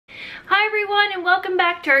everyone, and welcome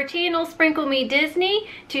back to our channel, Sprinkle Me Disney.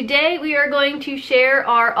 Today we are going to share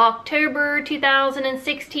our October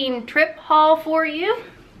 2016 trip haul for you.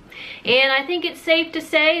 And I think it's safe to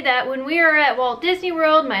say that when we are at Walt Disney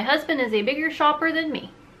World, my husband is a bigger shopper than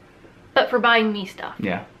me. But for buying me stuff.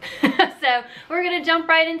 Yeah. So we're going to jump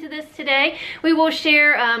right into this today. We will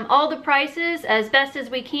share all the prices as best as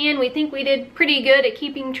we can. We think we did pretty good at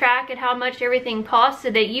keeping track at how much everything costs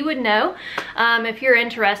so that you would know if you're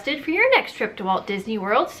interested for your next trip to Walt Disney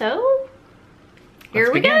World. So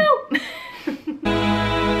here we go.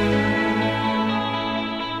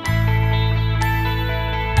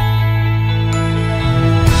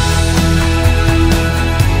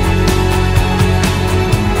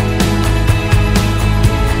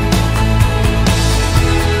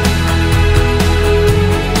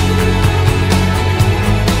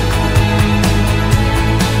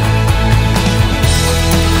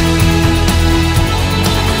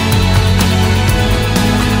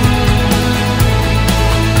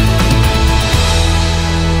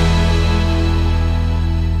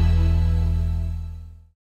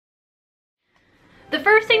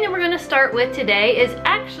 Start with today is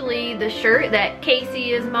actually the shirt that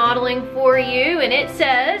Casey is modeling for you, and it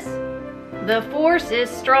says "The Force is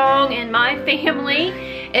strong in my family,"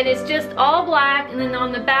 and it's just all black, and then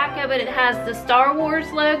on the back of it, it has the Star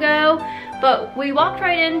Wars logo. But we walked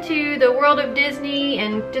right into the World of Disney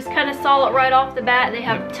and just kind of saw it right off the bat. They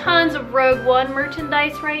have tons of Rogue One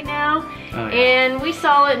merchandise right now. Oh, yeah. And we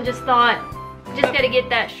saw it and just thought, just gotta get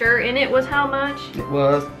that shirt. And it was how much? It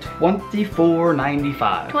was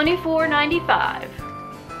 $24.95. $24.95.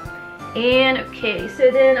 And okay,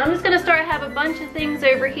 so then I'm just gonna start. I have a bunch of things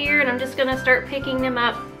over here, and I'm just gonna start picking them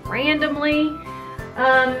up randomly.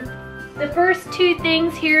 The first two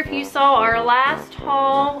things here, if you saw our last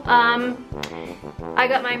haul, I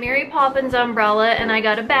got my Mary Poppins umbrella, and I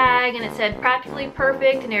got a bag, and it said "Practically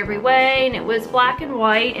Perfect" in every way, and it was black and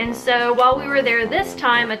white. And so while we were there this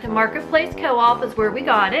time at the Marketplace Co-op is where we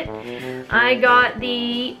got it. I got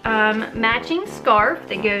the matching scarf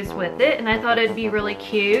that goes with it, and I thought it'd be really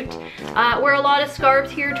cute. Wear a lot of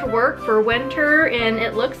scarves here to work for winter, and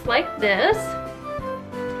it looks like this.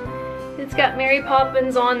 It's got Mary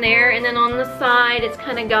Poppins on there, and then on the side it's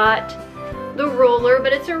kind of got the ruler,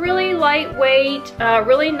 but it's a really lightweight,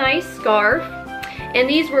 really nice scarf. And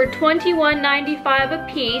these were $21.95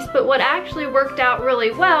 a piece, but what actually worked out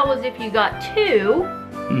really well was if you got two,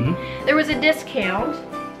 there was a discount.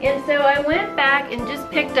 And so I went back and just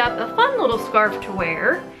picked up a fun little scarf to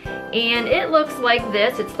wear, and it looks like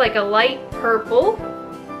this. It's like a light purple,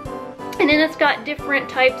 and then it's got different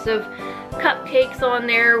types of cupcakes on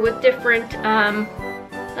there with different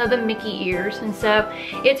of the Mickey ears, and so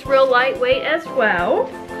it's real lightweight as well.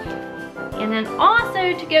 And then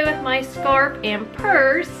also to go with my scarf and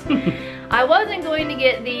purse, I wasn't going to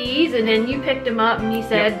get these, and then you picked them up and you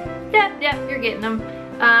said, yeah, you're getting them.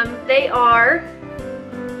 They are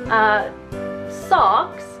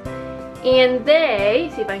socks, and they,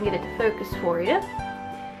 see if I can get it to focus for you,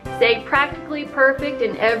 say "Practically Perfect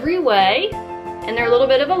in every way." And they're a little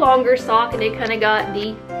bit of a longer sock, and they kind of got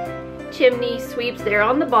the chimney sweeps there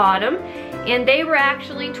on the bottom. And they were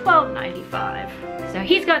actually $12.95. So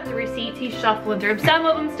he's got the receipts, he's shuffling through them. Some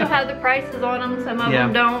of them still have the prices on them, some of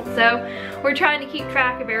them don't. So we're trying to keep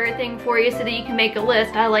track of everything for you so that you can make a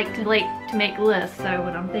list. I like to make lists, so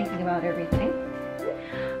when I'm thinking about everything.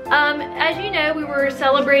 As you know, we were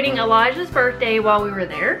celebrating Elijah's birthday while we were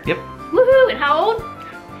there. Yep. Woohoo! And how old?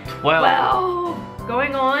 12.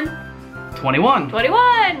 Going on 21.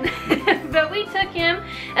 But we took him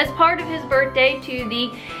as part of his birthday to the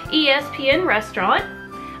ESPN restaurant.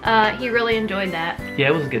 He really enjoyed that. Yeah,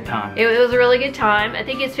 it was a good time. It was a really good time. I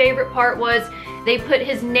think his favorite part was they put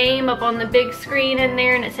his name up on the big screen in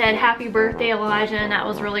there, and it said "Happy Birthday, Elijah," and that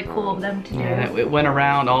was really cool of them to do. Yeah, it went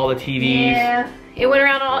around all the TVs. Yeah. It went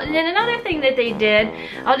around all, and then another thing that they did,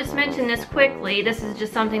 I'll just mention this quickly, this is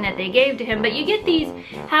just something that they gave to him, but you get these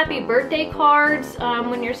happy birthday cards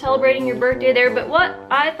when you're celebrating your birthday there. But what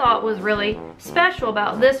I thought was really special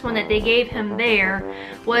about this one that they gave him there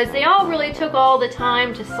was they all really took all the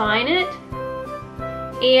time to sign it,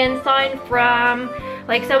 and sign from,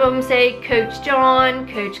 like some of them say Coach John,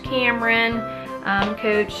 Coach Cameron,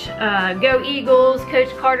 Coach Go Eagles,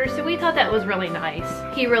 Coach Carter. So we thought that was really nice.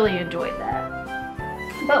 He really enjoyed that.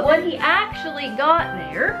 But what he actually got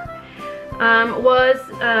there was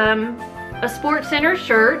a Sports Center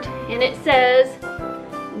shirt, and it says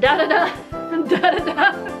da-da-da,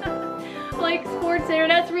 da-da-da, like Sports Center.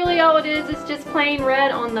 That's really all it is. It's just plain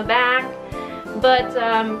red on the back. But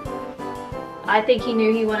I think he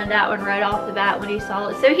knew he wanted that one right off the bat when he saw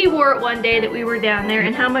it. So he wore it one day that we were down there.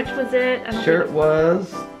 And how much was it? Shirt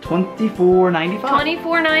was $24.95.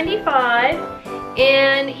 $24.95.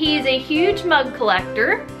 And he's a huge mug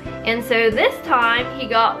collector. And so this time he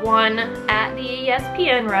got one at the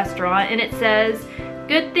ESPN restaurant, and it says,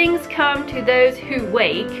 "Good things come to those who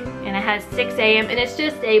wake," and it has 6 a.m. and it's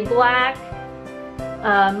just a black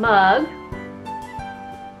mug.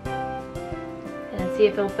 And see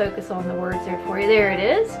if it'll focus on the words there for you. There it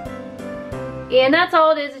is. And that's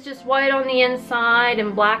all it is. It's just white on the inside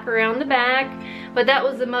and black around the back. But that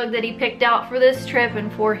was the mug that he picked out for this trip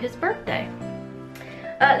and for his birthday.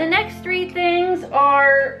 The next three things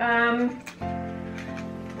are,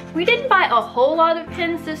 we didn't buy a whole lot of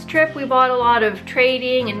pins this trip. We bought a lot of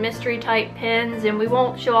trading and mystery type pins, and we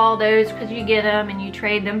won't show all those because you get them and you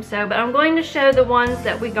trade them. So, but I'm going to show the ones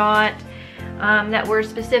that we got that were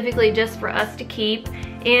specifically just for us to keep.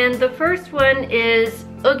 And the first one is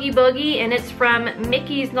Oogie Boogie, and it's from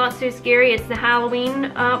Mickey's Not So Scary. It's the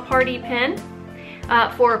Halloween party pin.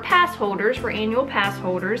 For pass holders, for annual pass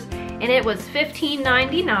holders, and it was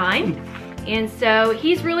 $15.99. And so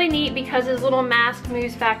he's really neat because his little mask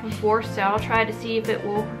moves back and forth, so I'll try to see if it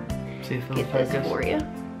will get this for you.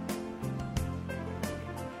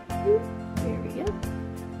 There we go.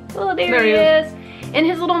 Oh, there he is. And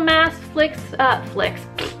his little mask flips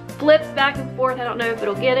back and forth. I don't know if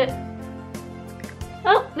it'll get it.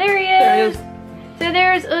 Oh, there he is. So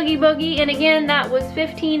there's Oogie Boogie, and again, that was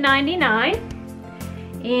 $15.99.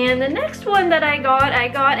 And the next one that I got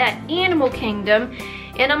at Animal Kingdom,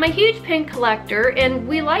 and I'm a huge pin collector, and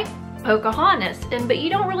we like Pocahontas, but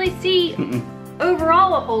you don't really see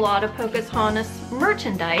overall a whole lot of Pocahontas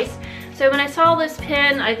merchandise. So when I saw this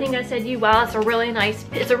pin, I think I said, wow, it's a really nice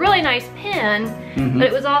pin, but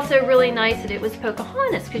it was also really nice that it was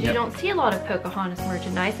Pocahontas, because you don't see a lot of Pocahontas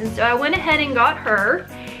merchandise. And so I went ahead and got her,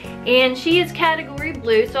 and she is category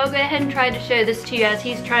blue, so I'll go ahead and try to show this to you as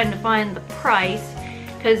he's trying to find the price,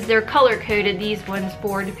 because they're color coded, these ones,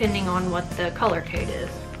 for depending on what the color code is.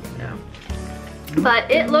 So.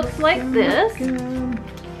 But it looks like this.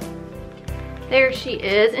 There she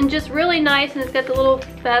is, and just really nice, and it's got the little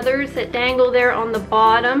feathers that dangle there on the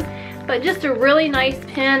bottom. But just a really nice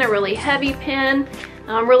pin, a really heavy pin.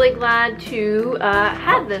 I'm really glad to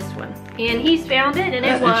have this one. And he's found it, and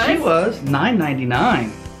it was... And she was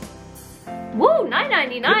 $9.99. Woo,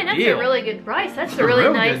 $9.99, that's a really good price. That's a really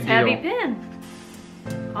nice heavy pin.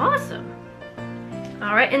 Awesome.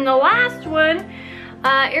 All right, and the last one,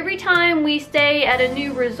 every time we stay at a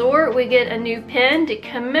new resort, we get a new pin to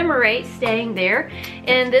commemorate staying there.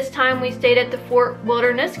 And this time we stayed at the Fort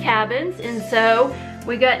Wilderness Cabins, and so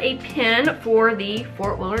we got a pin for the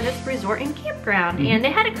Fort Wilderness Resort and Campground. And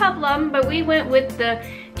they had a couple of them, but we went with the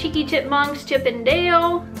Cheeky Chipmunks, Chip and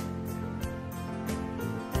Dale.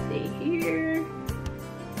 See here.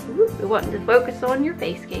 Ooh, we want to focus on your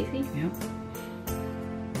face, Casey. Yep.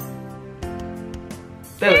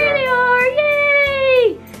 There they are,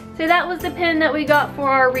 yay! So that was the pin that we got for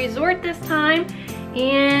our resort this time.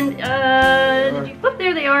 And, oh,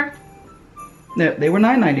 there they are. They were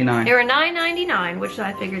 $9.99. They were $9.99, which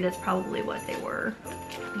I figured that's probably what they were.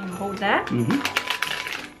 And hold that. And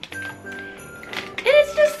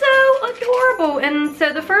it's just so adorable. And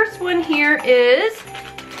so the first one here is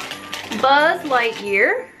Buzz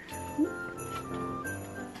Lightyear.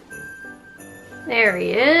 There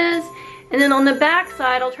he is. And then on the back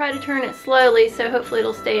side, I'll try to turn it slowly so hopefully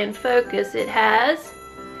it'll stay in focus. It has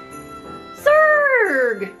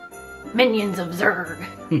Zurg! Minions of Zurg.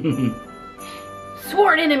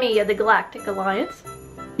 Sworn enemy of the Galactic Alliance.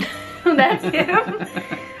 That's him.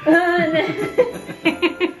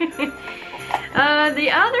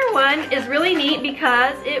 The other one is really neat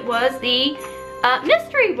because it was the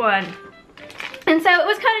mystery one. And so it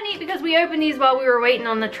was kind of neat because we opened these while we were waiting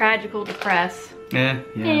on the Tragical to press. Yeah.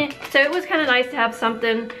 So it was kind of nice to have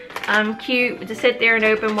something cute to sit there and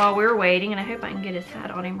open while we were waiting. And I hope I can get his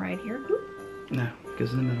hat on him right here. No, it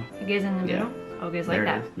goes in the middle. It goes in the middle? Oh, it goes like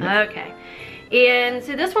that. Yep. Okay. And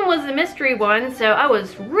so this one was the mystery one, so I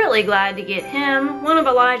was really glad to get him. One of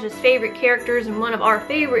Elijah's favorite characters and one of our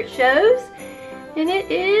favorite shows. And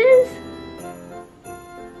it is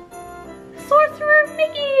Sorcerer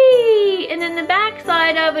Mickey! And then the back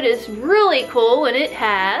side of it is really cool, and it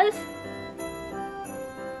has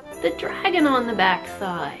the dragon on the back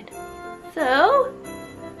side. So,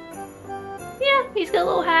 yeah, he's got a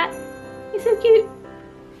little hat. He's so cute.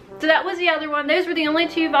 So that was the other one. Those were the only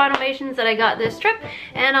two Vinimations that I got this trip,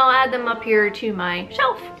 and I'll add them up here to my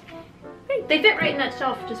shelf. They fit right in that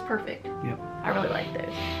shelf just perfect. Yep. I really like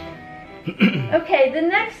those. Okay, the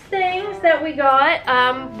next things that we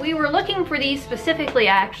got, we were looking for these specifically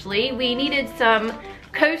actually. We needed some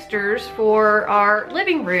coasters for our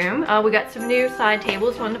living room. We got some new side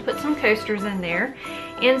tables, wanted to put some coasters in there.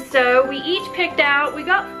 And so we each picked out, we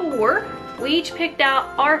got 4. We each picked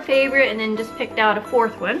out our favorite and then just picked out a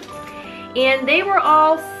 4th one. And they were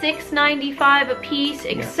all $6.95 a piece,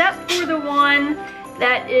 except for the one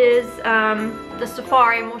that is the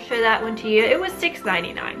Safari, and we'll show that one to you. It was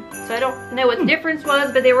 $6.99. So I don't know what the difference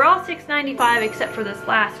was, but they were all $6.95 except for this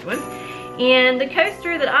last one. And the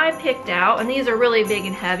coaster that I picked out, and these are really big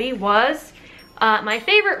and heavy, was my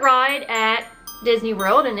favorite ride at Disney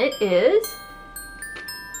World, and it is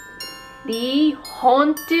the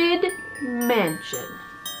Haunted Mansion.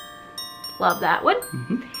 Love that one.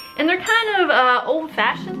 And they're kind of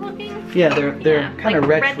old-fashioned looking. Yeah, they're kind of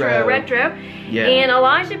like retro. Retro. Yeah. And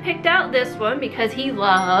Elijah picked out this one because he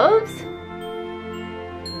loves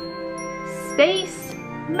Space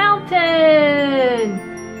Mountain.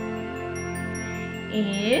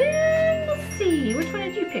 And let's see, which one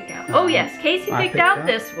did you pick out? Oh yes, Casey picked out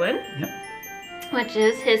this one, which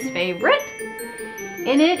is his favorite.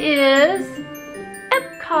 And it is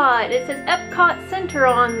Epcot. It says Epcot Center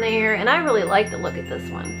on there, and I really like the look at this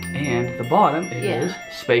one. And at the bottom it is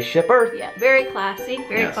Spaceship Earth. Yeah, very classy,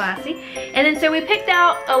 very classy. And then so we picked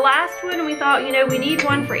out a last one, and we thought, you know, we need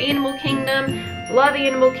one for Animal Kingdom. Love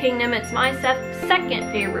Animal Kingdom. It's my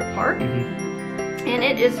second favorite park. And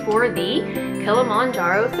it is for the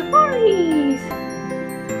Kilimanjaro Safaris.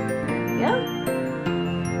 Yeah.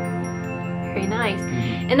 Very nice.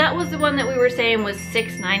 And that was the one that we were saying was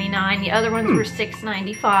 $6.99. The other ones were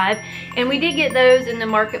 $6.95. And we did get those in the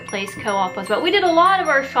Marketplace Co-op as well. We did a lot of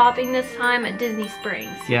our shopping this time at Disney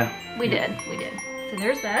Springs. Yeah. We did. So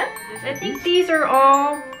there's that. I think these are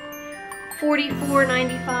all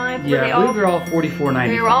 $44.95. Yeah, I believe they're all $44.95.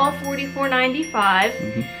 They were all $44.95.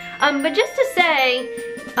 But just to say,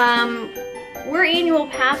 we're annual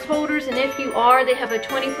pass holders, and if you are, they have a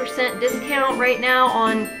 20% discount right now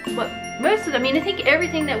on what most of them. I mean, I think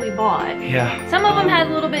everything that we bought. Yeah. Some of them had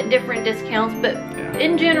a little bit different discounts, but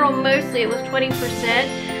in general, mostly it was 20%.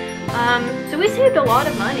 So we saved a lot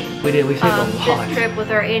of money. We did. We saved a lot. This trip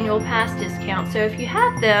with our annual pass discount. So if you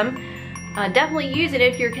have them, definitely use it.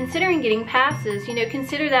 If you're considering getting passes, you know,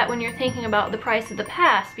 consider that when you're thinking about the price of the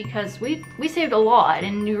pass, because we saved a lot,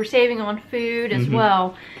 and we were saving on food as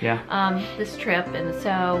well. Yeah. This trip, and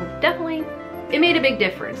so definitely it made a big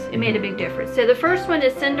difference. It made a big difference. So the first one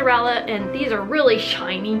is Cinderella, and these are really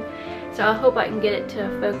shiny. So I hope I can get it to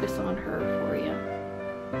focus on her for you.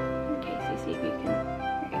 Okay, so see if you can.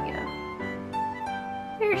 There you go.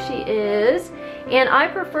 There she is. And I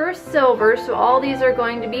prefer silver, so all these are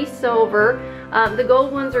going to be silver. The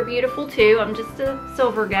gold ones are beautiful too. I'm just a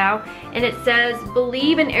silver gal. And it says,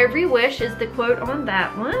 "Believe in every wish" is the quote on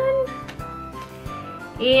that one.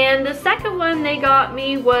 And the second one they got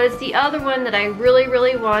me was the other one that I really,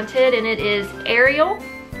 really wanted, and it is Ariel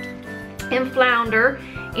and Flounder.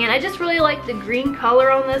 And I just really like the green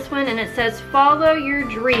color on this one, and it says, "Follow your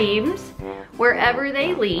dreams wherever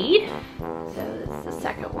they lead." So that's the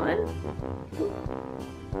second one.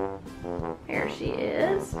 There she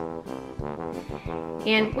is.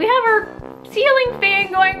 And we have our ceiling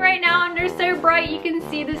fan going right now, and they're so bright you can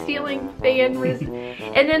see the ceiling fan.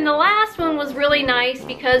 And then the last one was really nice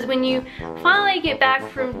because when you finally get back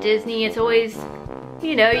from Disney, it's always,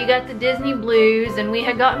 you know, you got the Disney blues, and we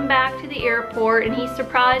had gotten back to the airport, and he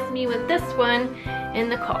surprised me with this one in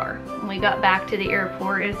the car when we got back to the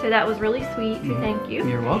airport, and so that was really sweet, so thank you.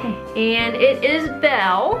 You're welcome. And it is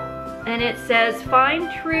Belle, and it says, "Find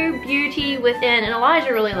true beauty within," and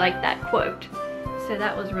Elijah really liked that quote, so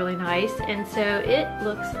that was really nice. And so it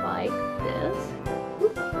looks like this.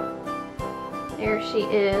 There she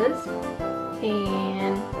is,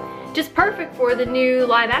 and just perfect for the new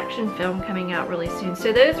live action film coming out really soon.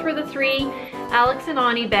 So those were the 3 Alex and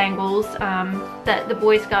Ani bangles that the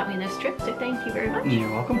boys got me this trip, so thank you very much. You're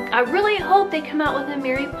welcome. I really hope they come out with a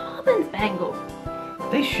Mary Poppins bangle.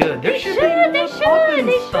 They should. They should. They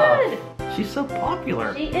should. She's so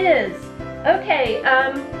popular. She is. Okay,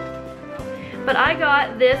 but I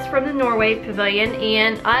got this from the Norway Pavilion,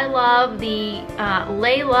 and I love the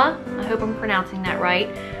Layla, I hope I'm pronouncing that right,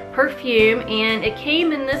 perfume, and it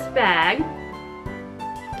came in this bag,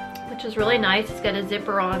 which is really nice. It's got a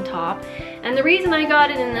zipper on top. And the reason I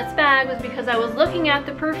got it in this bag was because I was looking at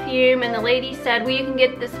the perfume, and the lady said, well, you can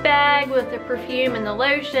get this bag with the perfume and the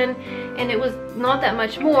lotion, and it was not that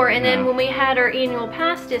much more. And then when we had our annual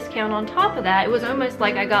pass discount on top of that, it was almost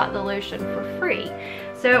like I got the lotion for free.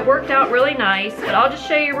 So it worked out really nice, but I'll just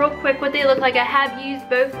show you real quick what they look like. I have used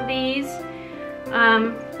both of these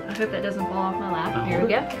I hope that doesn't fall off my lap. Here we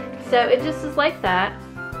go. So it just is like that.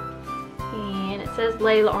 And it says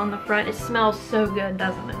Layla on the front. It smells so good,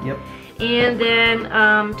 doesn't it? Yep. And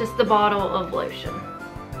then just the bottle of lotion.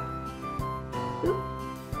 Oop,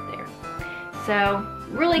 there. So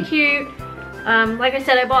really cute. Like I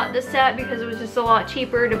said, I bought this set because it was just a lot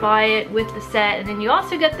cheaper to buy it with the set. And then you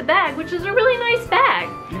also get the bag, which is a really nice bag.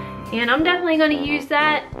 And I'm definitely going to use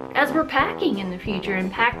that as we're packing in the future and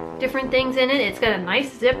pack different things in it. It's got a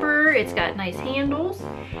nice zipper, it's got nice handles,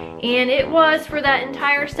 and it was, for that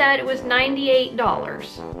entire set, it was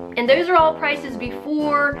 $98. And those are all prices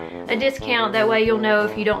before a discount. That way you'll know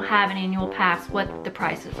if you don't have an annual pass what the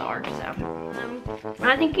prices are. So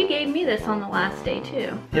I think you gave me this on the last day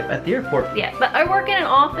too. Yep, at the airport. Yeah, but I work in an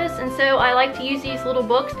office, and so I like to use these little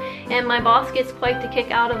books, and my boss gets quite the kick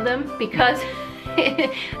out of them because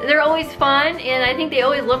they're always fun, and I think they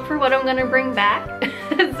always look for what I'm gonna bring back.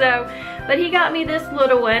 But he got me this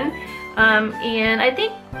little one, and I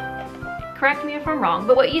think, correct me if I'm wrong,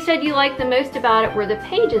 but what you said you liked the most about it were the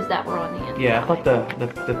pages that were on the inside. Yeah, I thought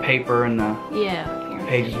the paper and the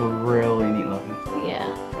pages were really neat looking.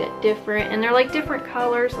 Yeah, it's got different, and they're like different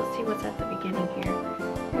colors. Let's see what's at the beginning here.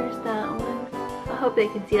 Here's that one. I hope they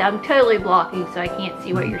can see that. I'm totally blocking, so I can't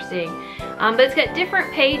see what you're seeing. But it's got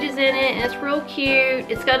different pages in it, and it's real cute.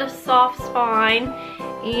 It's got a soft spine,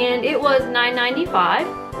 and it was $9.95.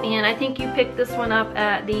 And I think you picked this one up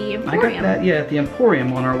at the Emporium. I got that, yeah, at the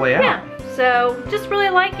Emporium on our way out. Yeah, so just really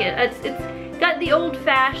like it. It's got the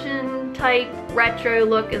old-fashioned type retro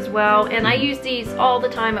look as well, and I use these all the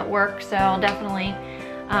time at work, so I'll definitely,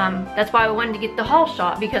 that's why I wanted to get the haul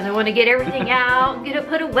shot, because I want to get everything out, get it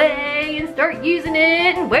put away, and start using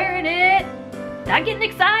it and wearing it. Not getting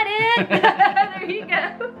excited. There you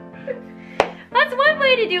go. That's one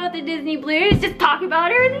way to deal with the Disney blues. Just talk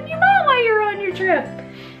about everything you want while you're on your trip.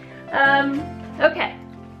 Okay.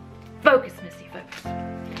 Focus, Missy, focus.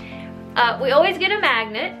 We always get a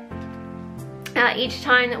magnet each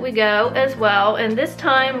time that we go as well. And this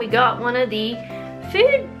time we got one of the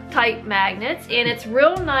food type magnets, and it's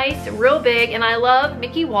real nice, real big, and I love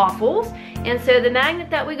Mickey waffles. And so the magnet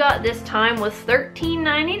that we got this time was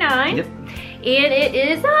 $13.99. Yep. And it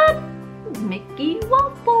is a Mickey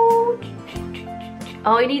waffle.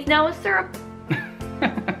 All he needs now is syrup.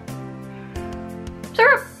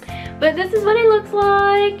 Syrup. But this is what he looks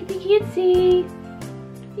like, if you can't see.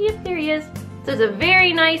 Yep, there he is. So it's a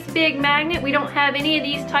very nice big magnet. We don't have any of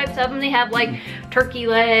these types of them. They have like turkey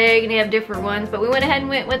leg, and they have different ones. But we went ahead and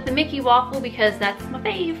went with the Mickey waffle because that's my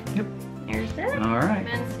fave. Yep. There's that. All right.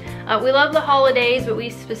 We love the holidays, but we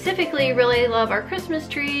specifically really love our Christmas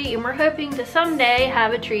tree, and we're hoping to someday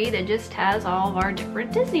have a tree that just has all of our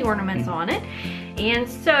different Disney ornaments on it. And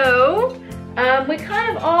so we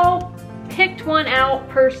kind of all picked one out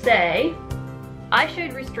per se. I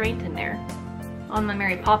showed restraint in there on the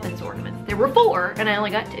Mary Poppins ornaments. There were 4, and I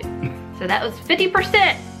only got 2. So that was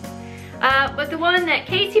 50%. But the one that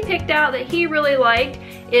Casey picked out that he really liked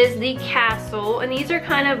is the castle, and these are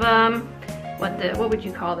kind of what would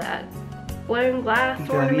you call that? Blown glass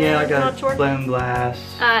ornament? Yeah, I got blown glass.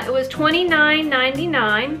 It was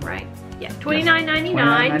 $29.99, right? Yeah, $29.99.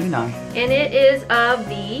 $29.99. And it is of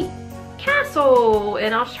the castle.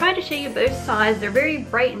 And I'll try to show you both sides. They're very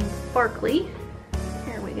bright and sparkly.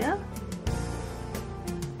 Here we go.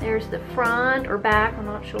 There's the front or back, I'm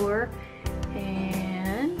not sure.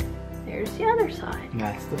 And there's the other side.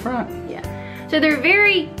 That's the front. Yeah. So they're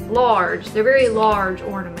very large. They're very large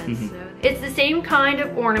ornaments. So it's the same kind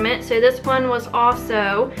of ornament. So this one was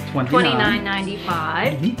also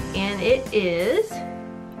 $29.95. And it is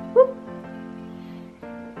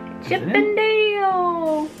Chip and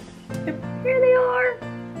Dale. Here they are.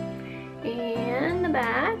 And the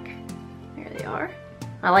back. There they are.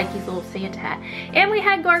 I like these little Santa hat. And we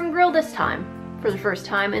had Garden Grill this time for the first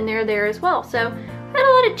time, and they're there as well. So we had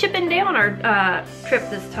a lot of Chip and Dale on our trip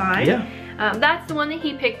this time. Yeah. That's the one that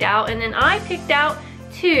he picked out, and then I picked out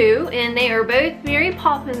 2, and they are both Mary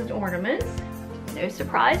Poppins ornaments. No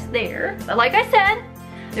surprise there. But like I said,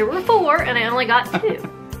 there were 4, and I only got 2.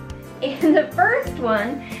 And the first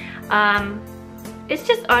one, it's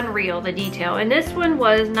just unreal, the detail. And this one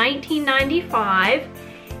was $19.95.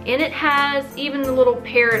 And it has even the little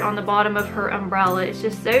parrot on the bottom of her umbrella. It's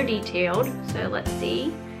just so detailed. So let's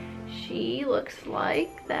see. She looks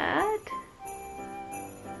like that.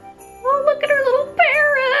 Oh, look at her little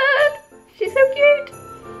parrot. She's so cute.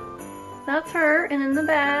 That's her. And in the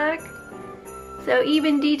back. So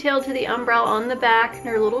even detailed to the umbrella on the back and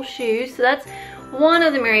her little shoes. So that's one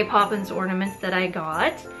of the Mary Poppins ornaments that I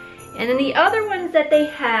got. And then the other ones that they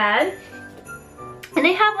had And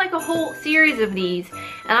they have like a whole series of these.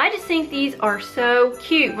 And I just think these are so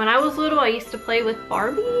cute. When I was little, I used to play with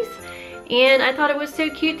Barbies. And I thought it was so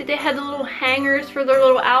cute that they had the little hangers for their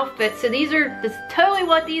little outfits. So this is totally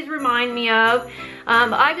what these remind me of.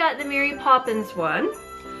 I got the Mary Poppins one.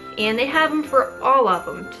 And they have them for all of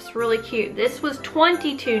them. Just really cute. This was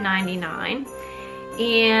 $22.99.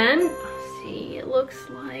 And let's see, it looks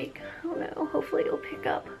like, I don't know, hopefully it'll pick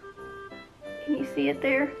up. Can you see it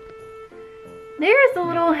there? There's the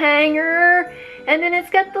little hanger, and then it's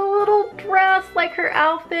got the little dress like her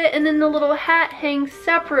outfit, and then the little hat hangs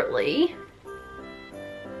separately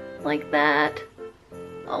like that.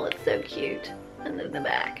 Oh, it's so cute. And then the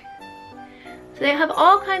back. So they have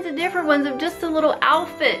all kinds of different ones of just the little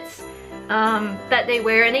outfits that they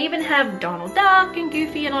wear, and they even have Donald Duck and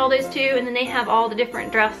Goofy and all those too, and then they have all the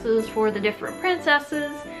different dresses for the different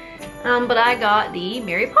princesses. But I got the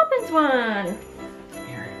Mary Poppins one.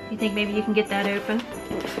 You think maybe you can get that open?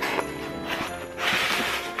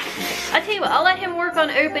 I tell you what, I'll let him work on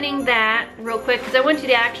opening that real quick because I want you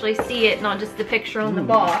to actually see it, not just the picture on the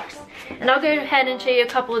box. And I'll go ahead and show you a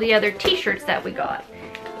couple of the other t-shirts that we got.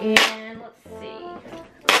 And let's see.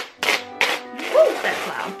 Woo, that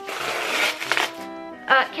cloud.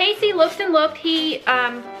 Casey looked and looked. He,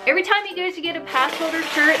 every time he goes to get a pass holder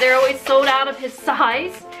shirt, they're always sold out of his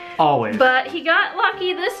size. Always. But he got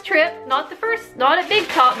lucky this trip. Not at Big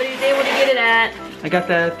Top, but he was able to get it at... I got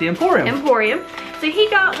that at the Emporium. Emporium. So he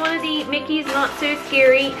got one of the Mickey's Not So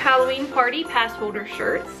Scary Halloween Party pass holder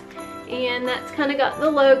shirts. And that's kind of got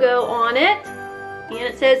the logo on it. And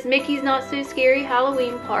it says Mickey's Not So Scary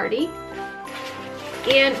Halloween Party.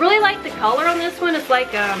 And really like the color on this one. It's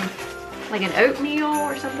like an oatmeal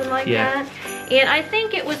or something like that. And I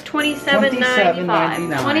think it was $27.95.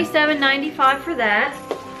 $27.95 for that.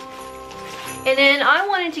 And then I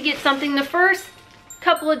wanted to get something. The first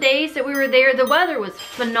couple of days that we were there, the weather was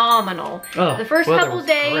phenomenal. Oh, the first couple of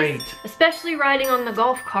days, great. especially riding on the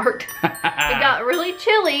golf cart, it got really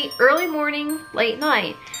chilly early morning, late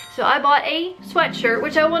night. So I bought a sweatshirt,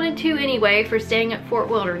 which I wanted to anyway for staying at Fort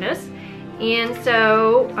Wilderness. And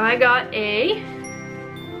so I got a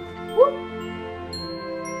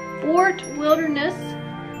Fort Wilderness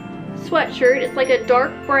sweatshirt. It's like a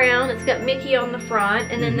dark brown. It's got Mickey on the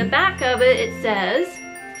front, and then the back of it, it says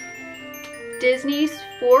Disney's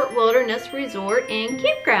Fort Wilderness Resort and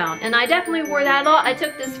Campground. And I definitely wore that a lot. I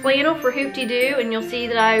took this flannel for Hoop-de-Doo, and you'll see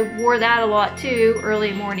that I wore that a lot too,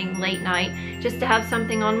 early morning, late night, just to have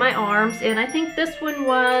something on my arms. And I think this one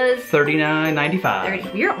was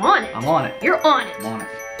 $39.95. You're on it. I'm on it. You're on it. I'm on it.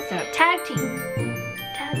 So tag team effect.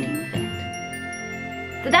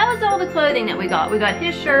 So that was all the clothing that we got. We got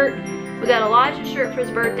his shirt, we got Elijah's shirt for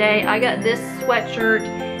his birthday, I got this sweatshirt,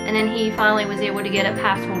 and then he finally was able to get a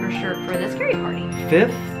pass holder shirt for the scary party.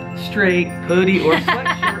 5th straight hoodie or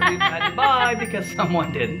sweatshirt we've had to buy because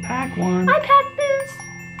someone didn't pack one. I packed this.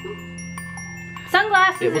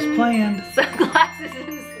 Sunglasses. It was planned. Sunglasses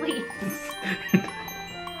and sleeves.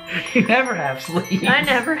 You never have sleeves. I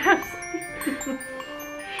never have sleeves.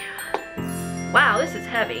 Wow, this is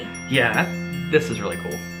heavy. Yeah, this is really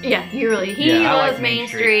cool. Yeah, he loves like Main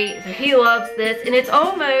Street, so he loves this. And it's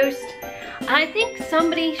almost, I think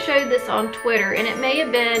somebody showed this on Twitter, and it may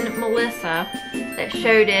have been Melissa that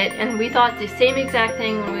showed it, and we thought the same exact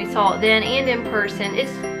thing when we saw it then and in person.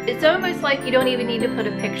 It's almost like you don't even need to put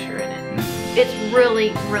a picture in it. It's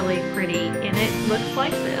really, really pretty, and it looks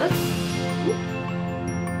like this.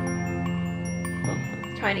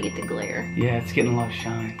 Trying to get the glare. Yeah, it's getting a lot of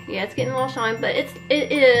shine. Yeah, it's getting a little shine, but it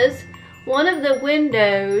is one of the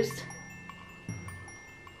windows.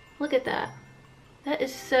 Look at that. That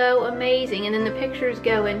is so amazing. And then the pictures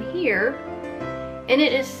go in here, and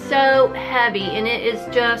it is so heavy, and it is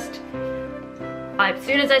just, as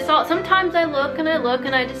soon as I saw it, sometimes I look and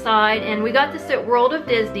I decide, and we got this at World of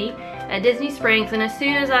Disney at Disney Springs, and as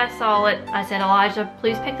soon as I saw it, I said, Elijah,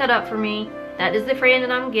 please pick that up for me. That is the brand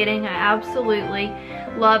that I'm getting. I absolutely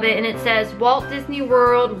love it. And it says Walt Disney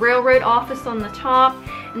World Railroad Office on the top,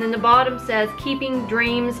 and then the bottom says Keeping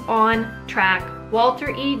Dreams on Track,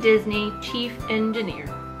 Walter E. Disney, Chief Engineer.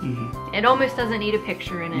 It almost doesn't need a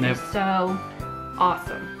picture in it. Nope. It's so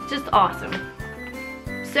awesome. Just awesome.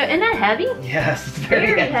 So, isn't that heavy? Yes, it's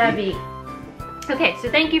very heavy. Okay,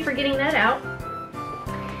 so thank you for getting that out.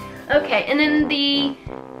 Okay, and then the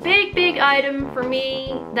big item for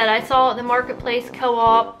me that I saw at the Marketplace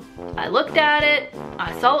Co-op, I looked at it,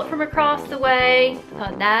 I saw it from across the way,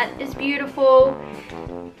 thought that is beautiful.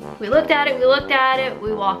 We looked at it,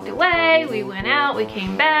 we walked away, we went out, we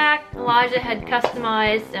came back. Elijah had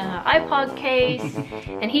customized an iPod case,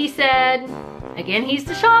 and he said, again, he's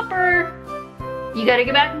the shopper, you gotta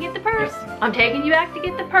go back and get the purse. Yes. I'm taking you back to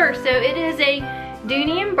get the purse. So it is a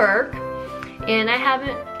Dooney and Burke, and I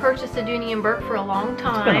haven't purchased a Dooney and Burke for a long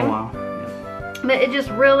time. It's been a while. But it just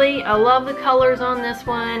really, I love the colors on this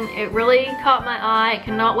one. It really caught my eye. I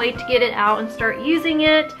cannot wait to get it out and start using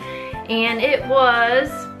it. And it was,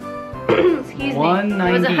 excuse me, it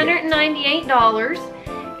was $198.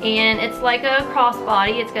 And it's like a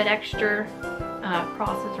crossbody. It's got extra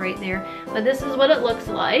crosses right there. But this is what it looks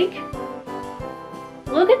like.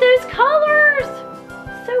 Look at those colors!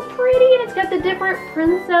 So pretty, and it's got the different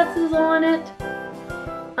princesses on it.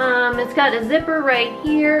 It's got a zipper right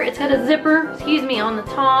here. It's got a zipper, excuse me, on the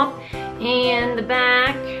top and the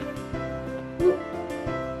back.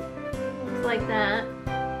 Looks like that.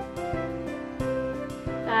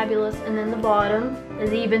 Fabulous. And then the bottom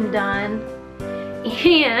is even done.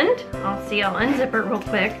 And I'll unzip it real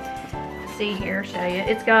quick. See here, show you.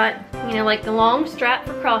 It's got, you know, like the long strap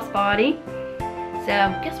for crossbody. So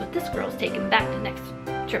guess what this girl's taking back to next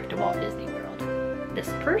trip to Walt Disney World? This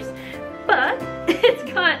purse. But it's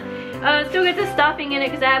got, still got the stuffing in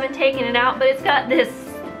it because I haven't taken it out, but it's got this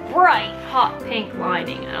bright hot pink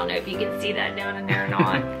lining. I don't know if you can see that down in there or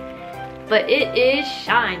not, but it is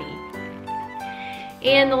shiny.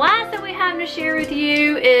 And the last that we have to share with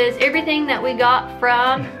you is everything that we got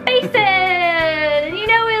from Basin. You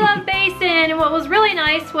know we love Basin, and what was really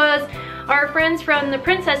nice was our friends from the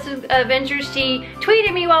Princess Adventures, she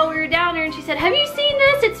tweeted me while we were down there and she said, have you seen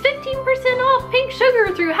this? It's 15% off pink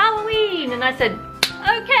sugar through Halloween. And I said,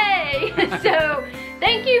 okay. So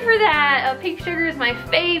thank you for that. Pink sugar is my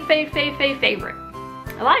favorite.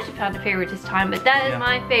 Elijah found a favorite this time, but that is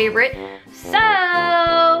my favorite.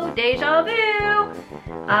 So, deja vu.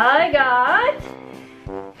 I got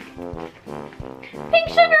pink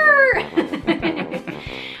sugar.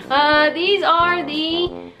 These are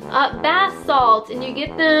the bath salts, and you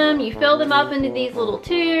get them, you fill them up into these little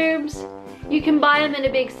tubes. You can buy them in a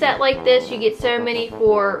big set like this. You get so many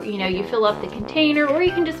for, you know, you fill up the container, or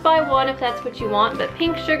you can just buy one if that's what you want. But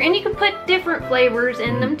pink sugar, and you can put different flavors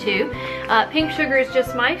in them too. Pink sugar is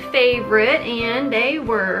just my favorite, and they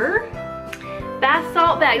were bath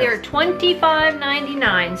salt bag. They were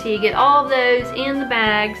 $25.99, so you get all of those in the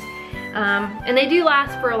bags. And they do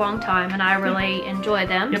last for a long time, and I really enjoy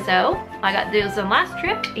them. So I got those on last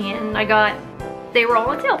trip, and they were all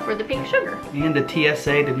on sale for the pink sugar. And the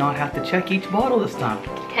TSA did not have to check each bottle this time.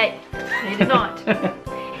 Okay, they did not.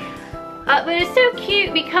 But it's so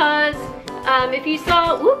cute because if you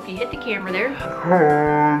saw, whoop, you hit the camera there.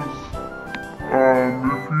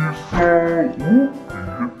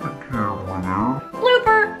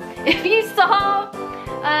 Blooper! If you saw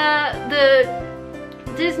the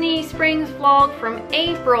Disney Springs vlog from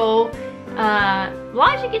April,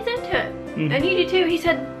 Elijah gets into it, and you do too. He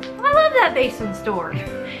said, I love that Basin store.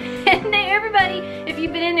 And everybody, if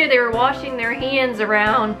you've been in there, they were washing their hands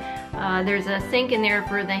around. There's a sink in there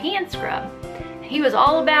for the hand scrub. He was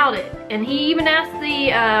all about it, and he even asked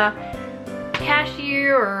the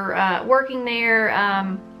cashier or working there,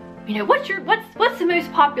 you know, what's the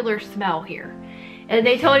most popular smell here? And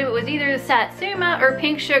they told him it was either the Satsuma or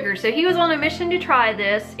pink sugar. So he was on a mission to try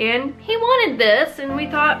this, and he wanted this, and we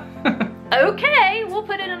thought, okay, we'll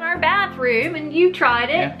put it in our bathroom, and you tried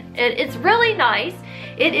it. Yeah. It's really nice.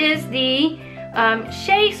 It is the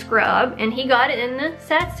Shea Scrub, and he got it in the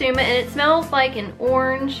Satsuma, and it smells like an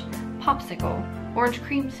orange popsicle. Orange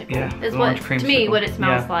creamsicle is what, to me, what it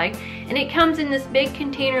smells like. And it comes in this big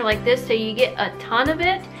container like this, so you get a ton of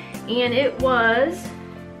it, and it was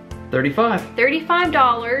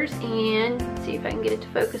 $35, and let's see if I can get it to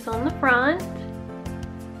focus on the front.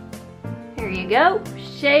 There you go.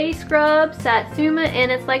 Shea Scrub, Satsuma, and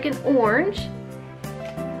it's like an orange.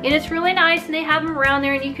 And it's really nice, and they have them around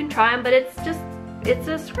there, and you can try them, but it's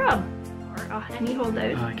a scrub. Can you hold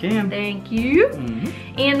those? I can. Thank you.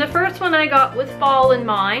 And the first one I got with fall in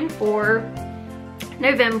mind for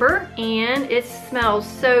November, and it smells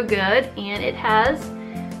so good, and it has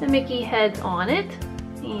the Mickey heads on it.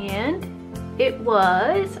 And it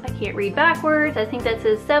was, I can't read backwards, I think that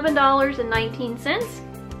says $7.19.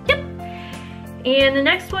 Yep. And the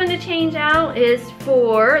next one to change out is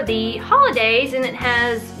for the holidays, and it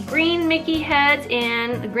has green Mickey heads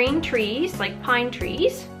and green trees, like pine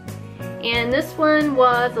trees. And this one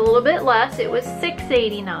was a little bit less, it was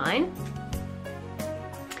 $6.89.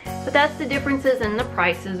 But that's the differences in the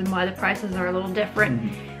prices and why the prices are a little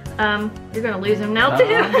different. You're gonna lose them now too.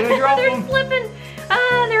 They're slipping.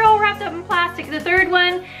 They're all wrapped up in plastic. The third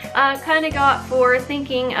one kind of got for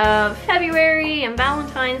thinking of February and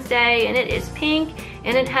Valentine's Day, and it is pink,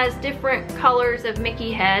 and it has different colors of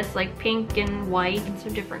Mickey heads, like pink and white and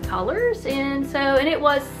some different colors. And it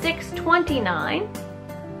was $6.29.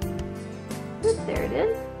 Oops, there it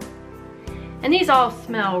is. And these all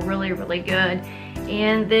smell really, really good.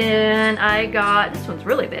 And then I got, this one's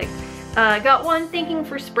really big. I got one thinking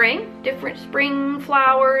for spring, different spring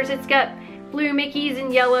flowers. It's got blue Mickeys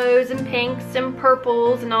and yellows and pinks and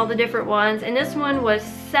purples and all the different ones. And this one was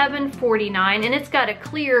 $7.49, and it's got a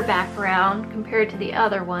clear background compared to the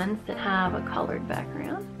other ones that have a colored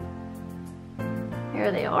background.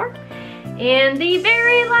 There they are. And the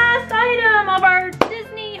very last item of our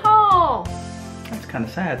Disney haul. That's kind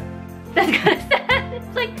of sad. That's kind of sad.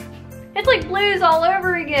 It's like blues all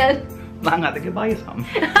over again. I'm gonna have to go buy you something.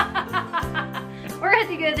 We're going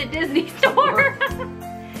to go to the Disney store.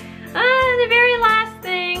 The very last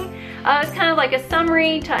thing, it's kind of like a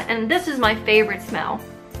summery, and this is my favorite smell.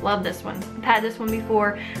 Love this one. I've had this one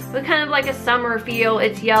before, but kind of like a summer feel.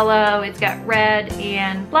 It's yellow, it's got red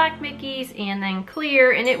and black Mickeys, and then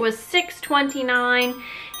clear, and it was $6.29,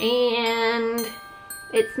 and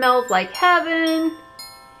it smells like heaven.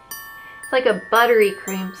 It's like a buttery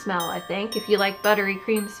cream smell, I think, if you like buttery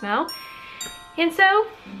cream smell. And so,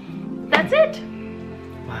 that's it.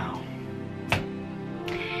 Wow.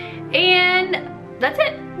 And that's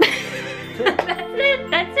it.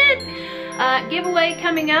 That's it. Giveaway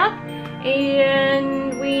coming up,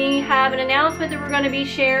 and we have an announcement that we're going to be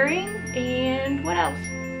sharing. And what else?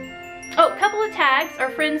 Oh, a couple of tags.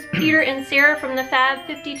 Our friends Peter and Sarah from the Fab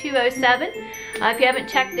 5207. If you haven't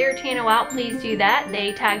checked their channel out, please do that.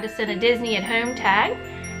 They tagged us in a Disney at Home tag.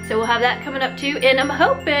 So we'll have that coming up too. And I'm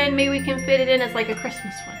hoping maybe we can fit it in as like a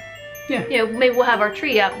Christmas one. Yeah. You know, maybe we'll have our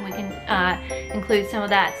tree up and we can include some of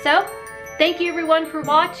that. So, thank you everyone for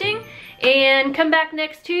watching, and come back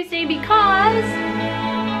next Tuesday because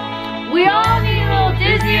we all need a little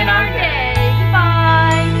Disney in our day.